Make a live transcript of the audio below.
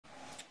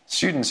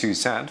Students who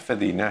sat for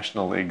the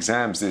national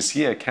exams this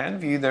year can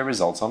view their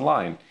results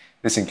online.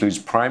 This includes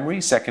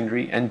primary,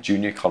 secondary and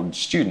junior college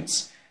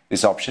students.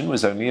 This option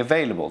was only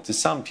available to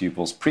some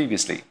pupils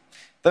previously.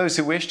 Those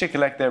who wish to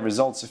collect their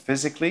results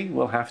physically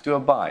will have to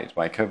abide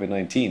by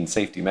COVID-19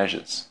 safety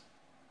measures.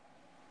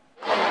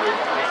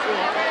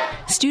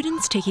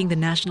 Students taking the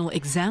national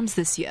exams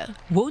this year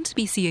won't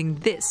be seeing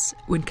this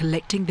when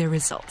collecting their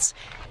results.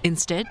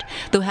 Instead,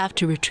 they'll have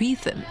to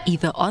retrieve them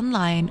either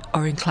online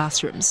or in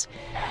classrooms.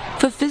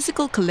 For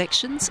physical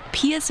collections,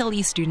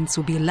 PSLE students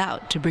will be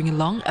allowed to bring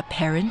along a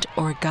parent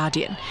or a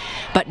guardian,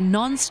 but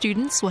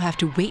non-students will have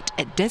to wait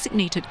at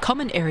designated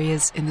common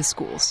areas in the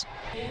schools.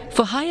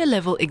 For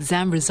higher-level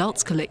exam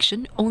results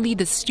collection, only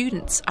the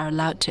students are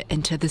allowed to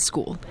enter the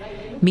school.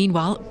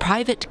 Meanwhile,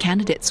 private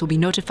candidates will be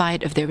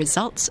notified of their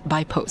results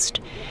by post.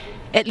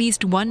 At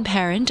least one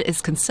parent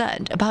is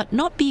concerned about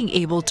not being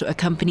able to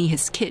accompany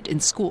his kid in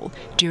school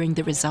during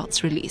the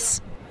results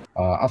release.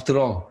 After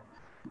all,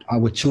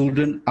 our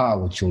children are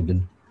our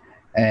children,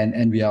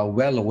 and we are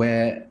well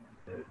aware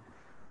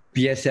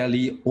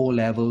PSLE,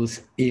 O-levels,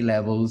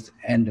 A-levels,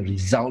 and the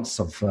results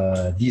of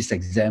these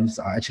exams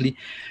are actually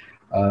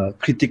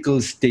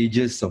critical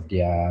stages of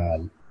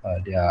their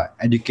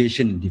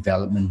education and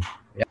development.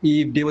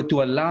 If they were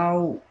to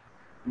allow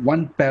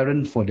one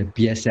parent for the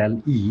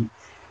PSLE,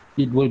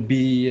 it will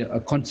be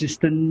a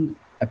consistent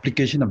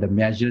application of the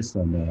measures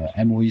on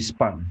the MOE's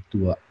part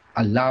to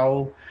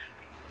allow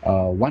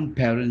one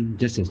parent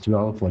just as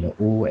well for the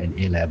O and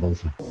A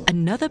levels.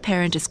 Another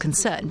parent is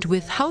concerned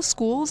with how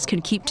schools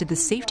can keep to the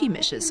safety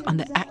measures on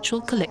the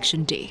actual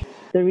collection day.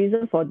 The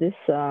reason for this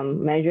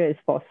measure is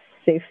for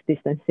safe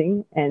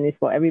distancing and it's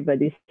for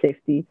everybody's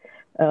safety.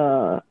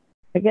 I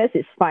guess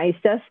it's fine. It's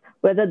just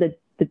whether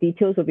the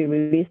details will be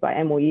released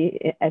by MOE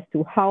as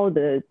to how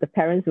the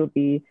parents will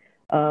be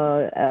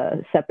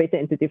separated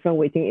into different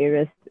waiting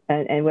areas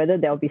and whether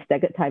there will be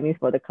staggered timings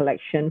for the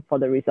collection for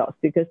the results,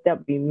 because there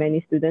will be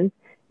many students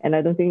and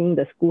I don't think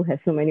the school has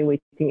so many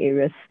waiting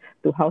areas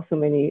to house so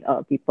many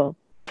people.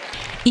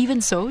 Even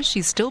so,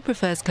 she still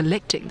prefers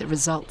collecting the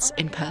results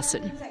in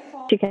person.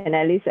 She can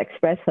at least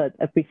express her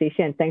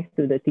appreciation and thanks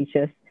to the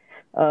teachers.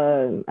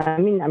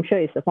 I'm sure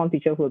it's the form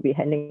teacher who will be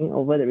handing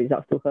over the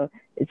results to her.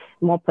 It's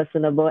more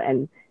personable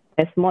and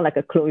it's more like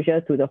a closure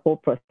to the whole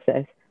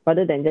process,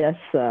 rather than just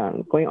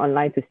going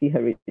online to see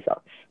her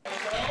results.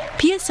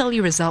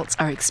 PSLE results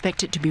are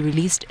expected to be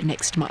released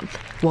next month,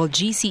 while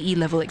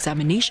GCE-level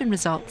examination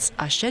results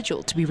are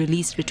scheduled to be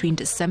released between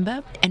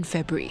December and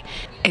February.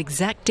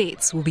 Exact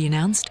dates will be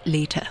announced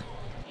later.